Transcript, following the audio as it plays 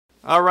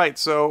All right,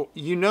 so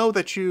you know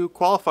that you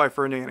qualify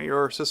for a nanny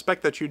or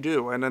suspect that you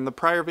do. And in the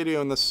prior video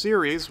in the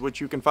series,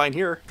 which you can find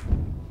here,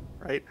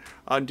 right,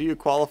 on do you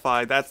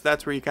qualify,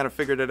 that's where you kind of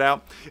figured it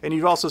out. And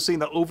you've also seen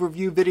the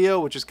overview video,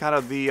 which is kind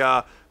of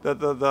the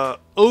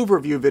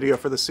overview video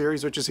for the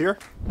series, which is here,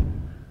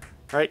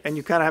 right? And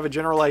you kind of have a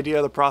general idea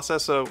of the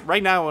process. So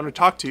right now I want to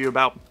talk to you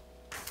about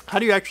how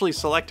do you actually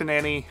select a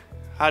nanny?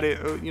 How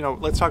do you,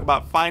 let's talk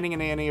about finding a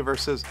nanny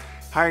versus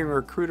hiring a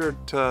recruiter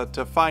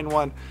to find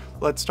one.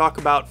 Let's talk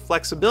about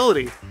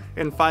flexibility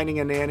in finding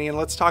a nanny, and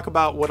let's talk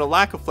about what a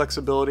lack of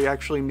flexibility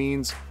actually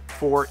means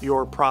for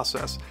your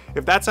process.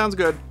 If that sounds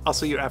good, I'll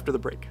see you after the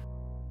break.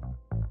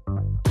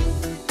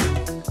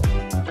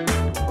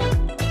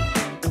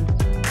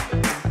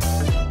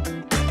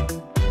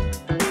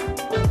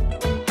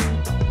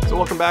 So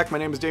welcome back. My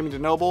name is Damjan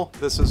Denoble.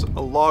 This is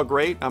Law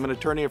Great. I'm an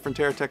attorney at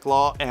fronteraTECH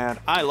Law, and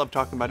I love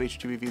talking about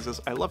H-2B visas.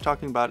 I love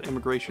talking about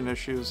immigration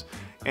issues,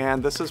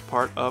 and this is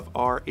part of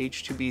our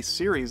H-2B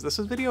series. This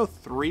is video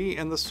 3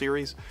 in the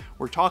series.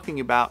 We're talking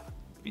about,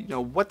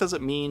 what does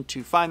it mean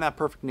to find that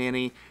perfect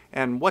nanny,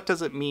 and what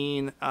does it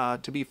mean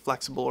to be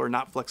flexible or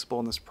not flexible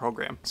in this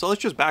program. So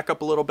let's just back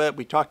up a little bit.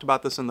 We talked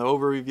about this in the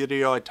overview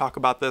video. I talk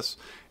about this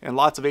in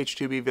lots of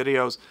H-2B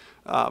videos.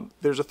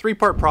 There's a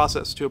 3-part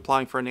process to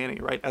applying for a nanny,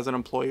 right? As an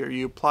employer,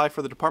 you apply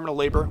for the Department of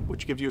Labor,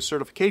 which gives you a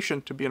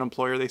certification to be an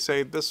employer. They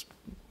say this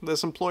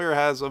employer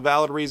has a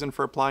valid reason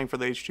for applying for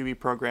the H-2B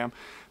program.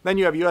 Then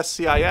you have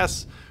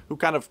USCIS, who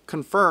kind of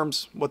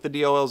confirms what the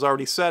DOL has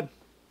already said.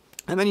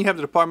 And then you have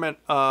the Department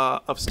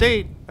of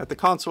State at the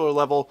consular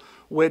level,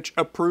 which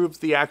approves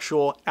the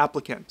actual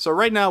applicant. So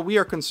right now we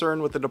are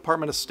concerned with the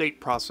Department of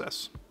State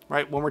process,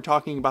 right? When we're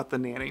talking about the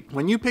nanny.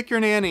 When you pick your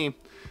nanny,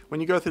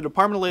 when you go through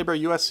Department of Labor,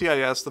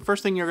 USCIS, the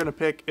first thing you're going to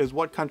pick is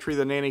what country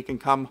the nanny can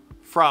come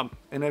from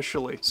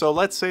initially. So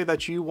let's say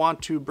that you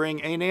want to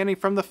bring a nanny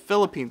from the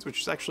Philippines,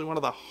 which is actually one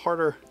of the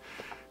harder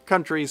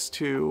countries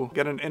to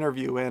get an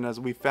interview in, as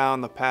we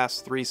found the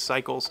past 3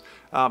 cycles.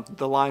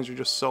 The lines are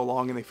just so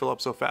long and they fill up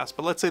so fast.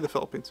 But let's say the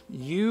Philippines.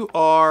 You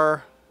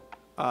are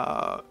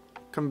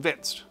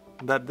convinced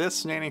that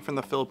this nanny from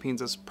the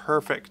Philippines is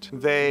perfect.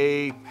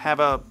 They have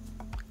a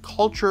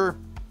culture,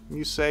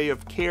 you say,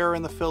 of care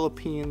in the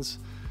Philippines.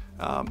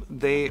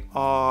 They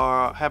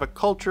have a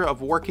culture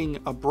of working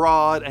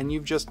abroad, and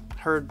you've just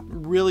heard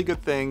really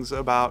good things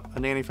about a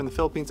nanny from the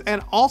Philippines.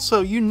 And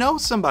also, you know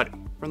somebody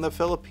from the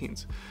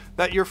Philippines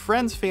that your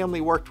friend's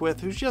family worked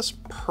with who's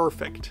just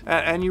perfect,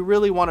 and you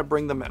really want to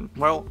bring them in.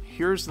 Well,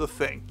 here's the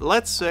thing.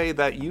 Let's say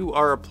that you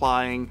are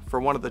applying for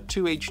one of the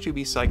 2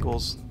 H-2B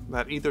cycles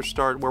that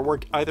where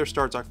work either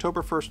starts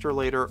October 1st or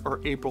later,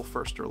 or April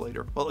 1st or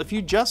later. Well, if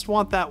you just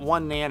want that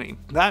one nanny,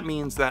 that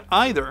means that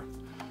either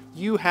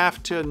you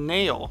have to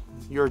nail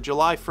your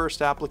July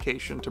 1st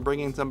application to bring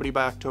in somebody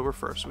by October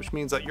 1st, which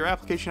means that your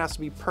application has to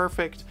be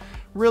perfect,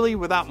 really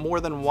without more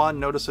than 1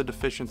 notice of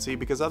deficiency,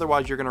 because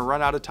otherwise you're going to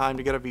run out of time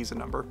to get a visa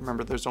number.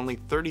 Remember, there's only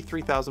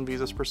 33,000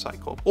 visas per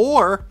cycle.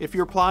 Or if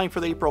you're applying for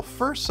the April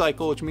 1st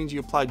cycle, which means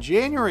you apply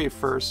January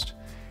 1st,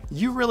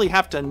 you really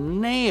have to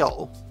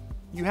nail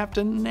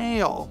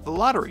the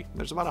lottery.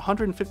 There's about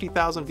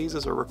 150,000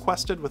 visas are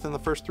requested within the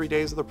first 3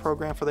 days of the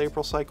program for the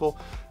April cycle.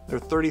 There are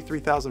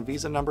 33,000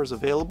 visa numbers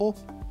available.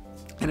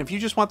 And if you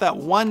just want that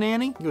one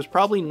nanny who's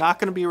probably not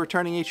going to be a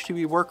returning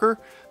H-2B worker,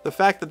 the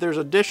fact that there's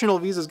additional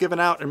visas given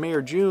out in May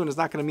or June is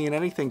not going to mean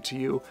anything to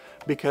you,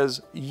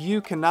 because you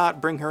cannot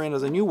bring her in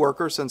as a new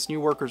worker, since new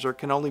workers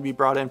can only be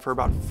brought in for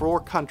about 4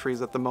 countries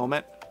at the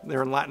moment.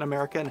 They're in Latin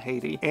America and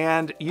Haiti.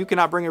 And you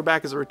cannot bring her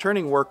back as a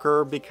returning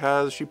worker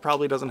because she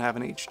probably doesn't have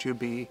an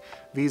H-2B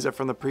visa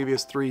from the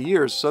previous 3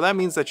 years. So that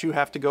means that you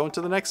have to go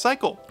into the next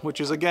cycle,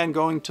 which is again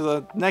going to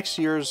the next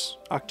year's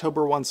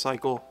October 1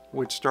 cycle,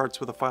 which starts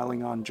with a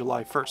filing on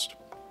July 1st.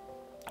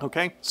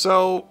 Okay,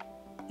 so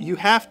you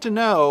have to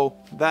know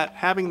that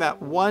having that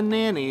one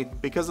nanny,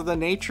 because of the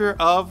nature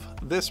of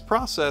this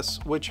process,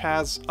 which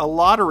has a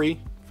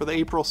lottery for the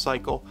April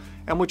cycle,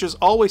 and which is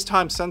always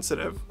time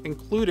sensitive,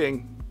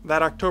 including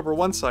that October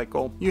 1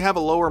 cycle, you have a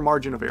lower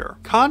margin of error.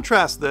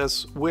 Contrast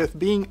this with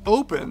being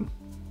open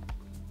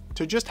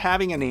to just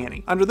having a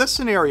nanny. Under this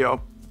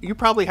scenario, you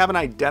probably haven't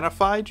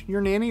identified your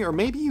nanny, or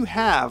maybe you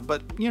have,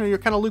 but you're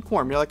kind of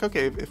lukewarm. You're like,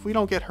 okay, if we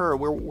don't get her,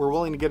 we're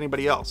willing to get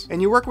anybody else.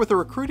 And you work with a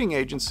recruiting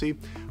agency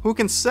who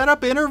can set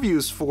up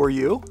interviews for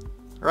you,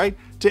 right?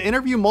 To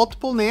interview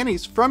multiple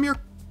nannies from your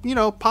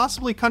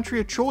possibly country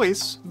of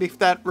choice, if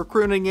that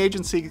recruiting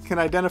agency can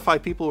identify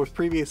people with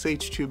previous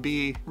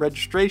H-2B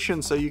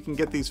registration, so you can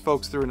get these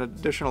folks through an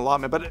additional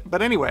allotment.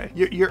 But anyway,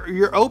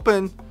 you're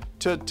open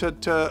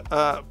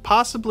to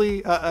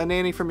possibly a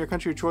nanny from your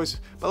country of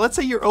choice. But let's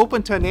say you're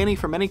open to a nanny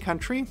from any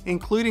country,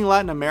 including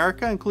Latin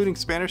America, including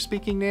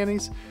Spanish-speaking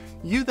nannies.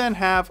 You then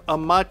have a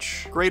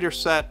much greater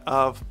set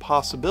of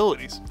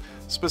possibilities.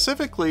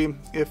 Specifically,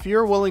 if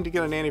you're willing to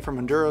get a nanny from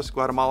Honduras,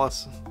 Guatemala,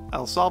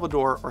 El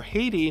Salvador, or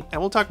Haiti, and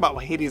we'll talk about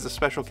why Haiti is a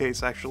special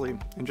case actually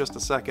in just a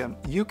second,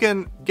 you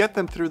can get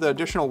them through the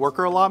additional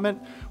worker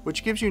allotment,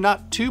 which gives you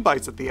not 2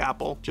 bites at the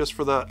apple just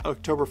for the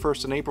October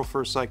 1st and April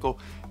 1st cycle,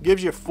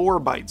 gives you 4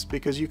 bites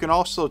because you can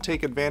also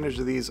take advantage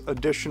of these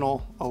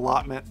additional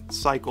allotment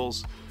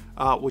cycles,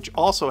 which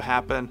also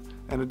happen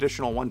an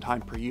additional 1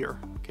 time per year.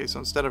 Okay, so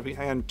instead of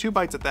having 2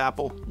 bites at the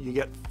apple, you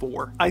get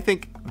 4. I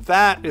think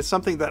that is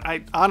something that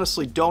I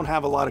honestly don't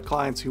have a lot of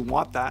clients who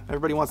want that.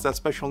 Everybody wants that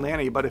special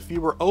nanny, but if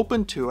you were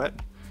open to it,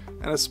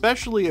 and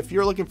especially if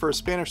you're looking for a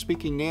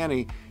Spanish-speaking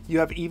nanny, you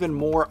have even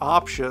more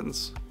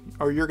options,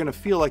 or you're gonna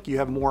feel like you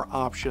have more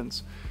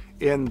options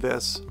in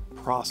this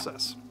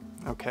process.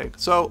 Okay,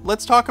 so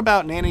let's talk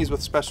about nannies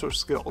with special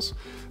skills.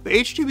 The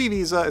H-2B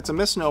visa, it's a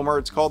misnomer.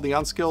 It's called the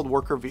unskilled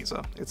worker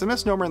visa. It's a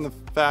misnomer in the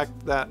fact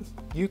that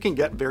you can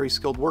get very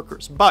skilled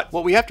workers. But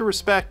what we have to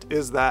respect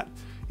is that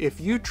if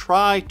you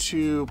try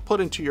to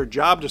put into your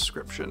job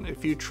description,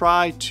 if you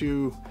try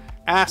to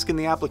ask in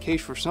the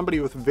application for somebody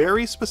with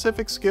very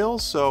specific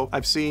skills, so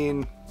I've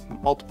seen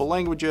multiple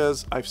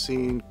languages, I've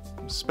seen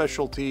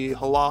specialty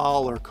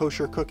halal or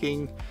kosher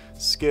cooking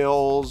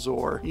skills,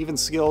 or even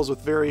skills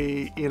with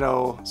very,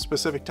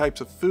 specific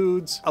types of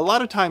foods. A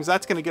lot of times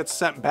that's going to get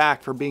sent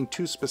back for being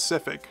too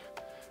specific,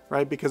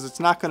 right? Because it's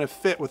not going to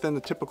fit within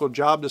the typical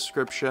job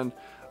description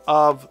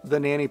of the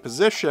nanny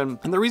position.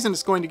 And the reason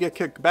it's going to get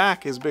kicked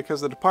back is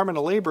because the Department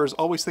of Labor is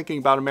always thinking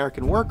about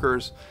American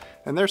workers,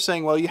 and they're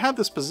saying, well, you have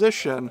this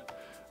position,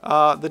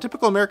 the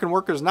typical American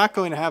worker is not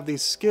going to have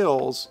these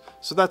skills,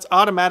 so that's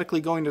automatically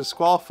going to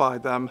disqualify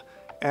them.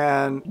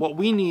 And what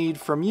we need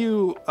from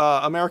you,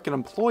 American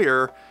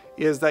employer,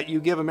 is that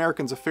you give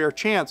Americans a fair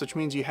chance, which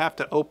means you have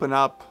to open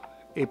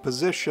up a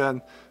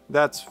position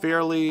that's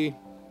fairly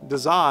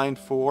designed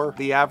for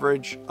the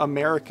average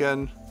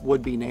American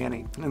would-be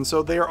nanny. And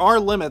so there are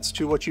limits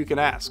to what you can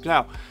ask.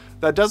 Now,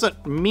 that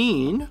doesn't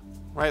mean,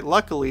 right,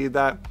 luckily,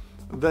 that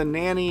the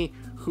nanny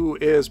who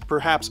is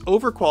perhaps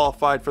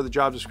overqualified for the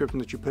job description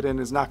that you put in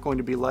is not going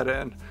to be let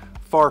in.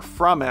 Far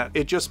from it.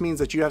 It just means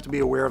that you have to be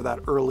aware of that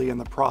early in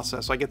the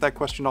process. I get that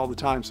question all the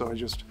time, so I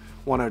just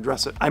want to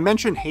address it. I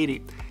mentioned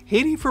Haiti.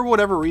 Haiti, for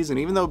whatever reason,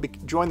 even though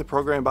it joined the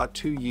program about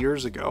 2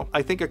 years ago,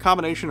 I think a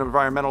combination of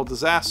environmental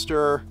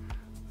disaster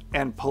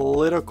and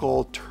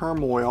political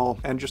turmoil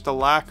and just a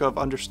lack of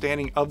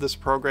understanding of this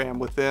program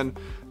within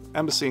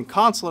embassy and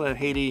consulate in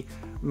Haiti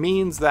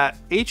means that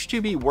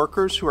H-2B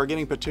workers who are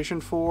getting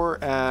petitioned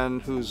for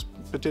and whose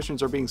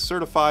petitions are being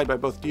certified by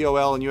both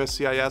DOL and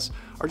USCIS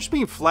are just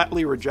being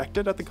flatly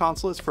rejected at the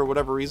consulates for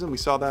whatever reason. We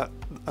saw that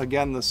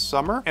again this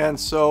summer. And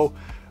so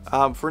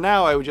for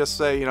now, I would just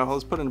say,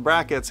 let's put in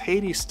brackets,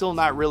 Haiti's still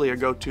not really a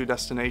go-to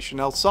destination.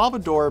 El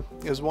Salvador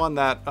is one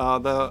that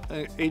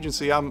the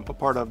agency I'm a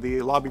part of,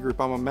 the lobby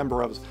group I'm a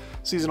member of,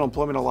 Seasonal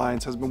Employment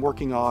Alliance, has been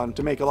working on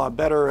to make a lot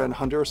better, and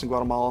Honduras and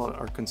Guatemala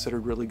are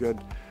considered really good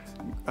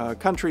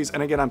countries.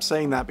 And again, I'm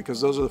saying that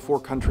because those are the 4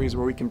 countries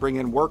where we can bring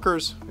in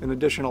workers in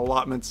additional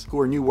allotments who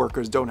are new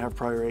workers, don't have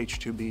prior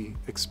H-2B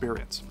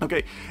experience.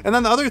 Okay, and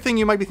then the other thing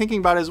you might be thinking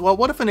about is, well,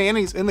 what if a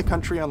nanny's in the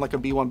country on like a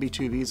B1,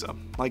 B2 visa,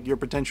 like your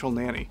potential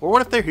nanny? Or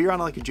what if they're here on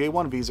like a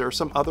J1 visa or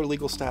some other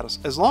legal status?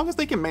 As long as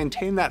they can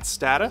maintain that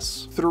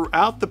status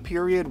throughout the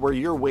period where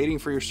you're waiting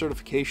for your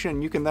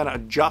certification, you can then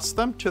adjust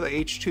them to the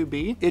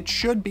H-2B, it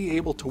should be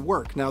able to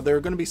work. Now, there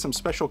are going to be some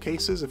special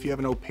cases. If you have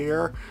an au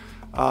pair,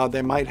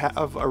 they might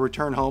have a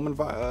return home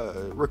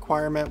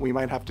requirement. We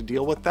might have to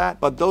deal with that,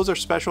 but those are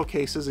special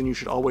cases and you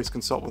should always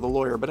consult with a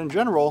lawyer. But in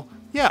general,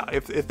 yeah,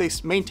 if they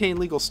maintain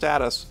legal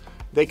status,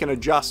 they can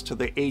adjust to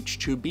the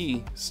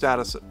H-2B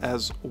status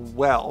as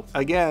well.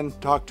 Again,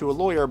 talk to a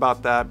lawyer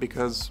about that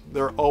because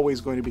there are always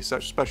going to be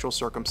such special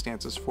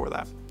circumstances for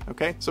that.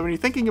 Okay, so when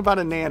you're thinking about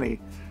a nanny,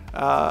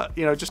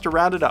 just to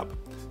round it up,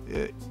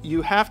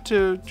 you have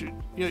to,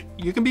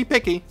 you can be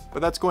picky, but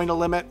that's going to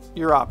limit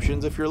your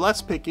options. If you're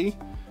less picky,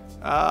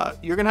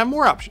 you're going to have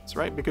more options,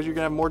 right? Because you're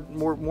going to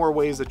have more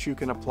ways that you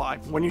can apply.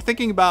 When you're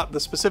thinking about the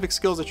specific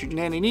skills that your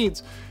nanny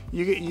needs,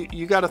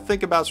 you got to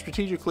think about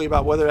strategically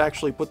about whether to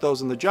actually put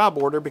those in the job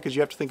order, because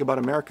you have to think about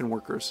American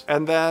workers.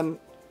 And then,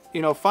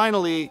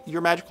 finally, your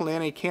magical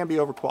nanny can be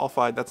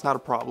overqualified. That's not a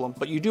problem.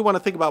 But you do want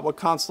to think about what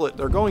consulate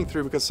they're going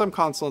through, because some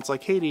consulates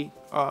like Haiti,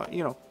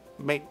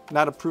 may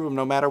not approve them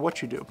no matter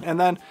what you do. And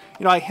then,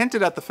 I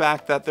hinted at the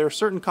fact that there are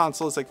certain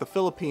consulates like the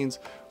Philippines,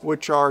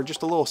 which are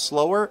just a little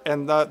slower,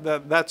 and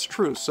that's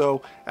true.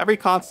 So every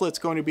consulate's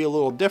going to be a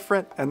little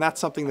different, and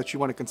that's something that you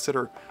want to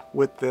consider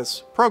with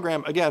this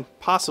program. Again,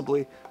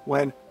 possibly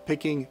when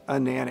picking a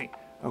nanny.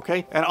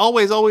 Okay, and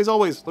always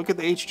look at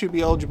the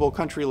H-2B eligible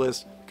country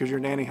list, because your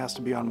nanny has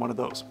to be on one of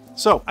those.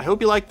 So I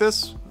hope you like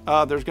this.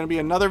 There's going to be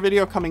another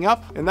video coming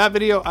up. In that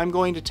video, I'm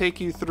going to take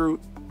you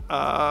through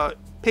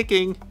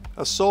picking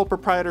a sole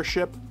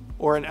proprietorship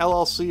or an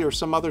LLC or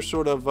some other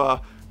sort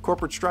of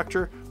corporate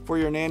structure for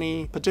your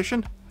nanny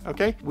petition.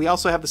 Okay, we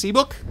also have this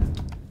ebook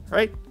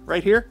right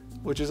here,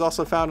 which is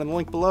also found in the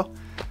link below.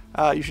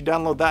 You should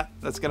download that.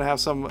 That's going to have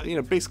some,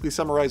 basically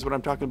summarize what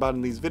I'm talking about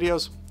in these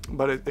videos,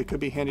 but it could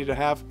be handy to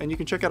have. And you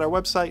can check out our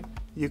website.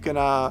 You can,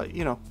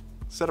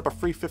 set up a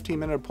free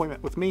 15-minute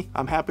appointment with me.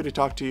 I'm happy to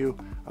talk to you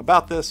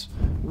about this.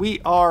 We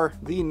are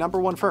the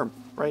 #1 firm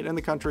right in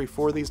the country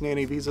for these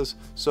nanny visas.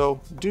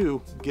 So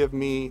do give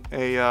me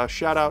a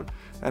shout out.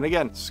 And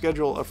again,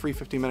 schedule a free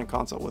 15-minute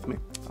consult with me.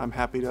 I'm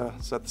happy to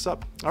set this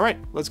up. All right,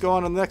 let's go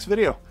on to the next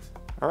video.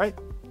 All right,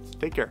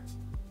 take care.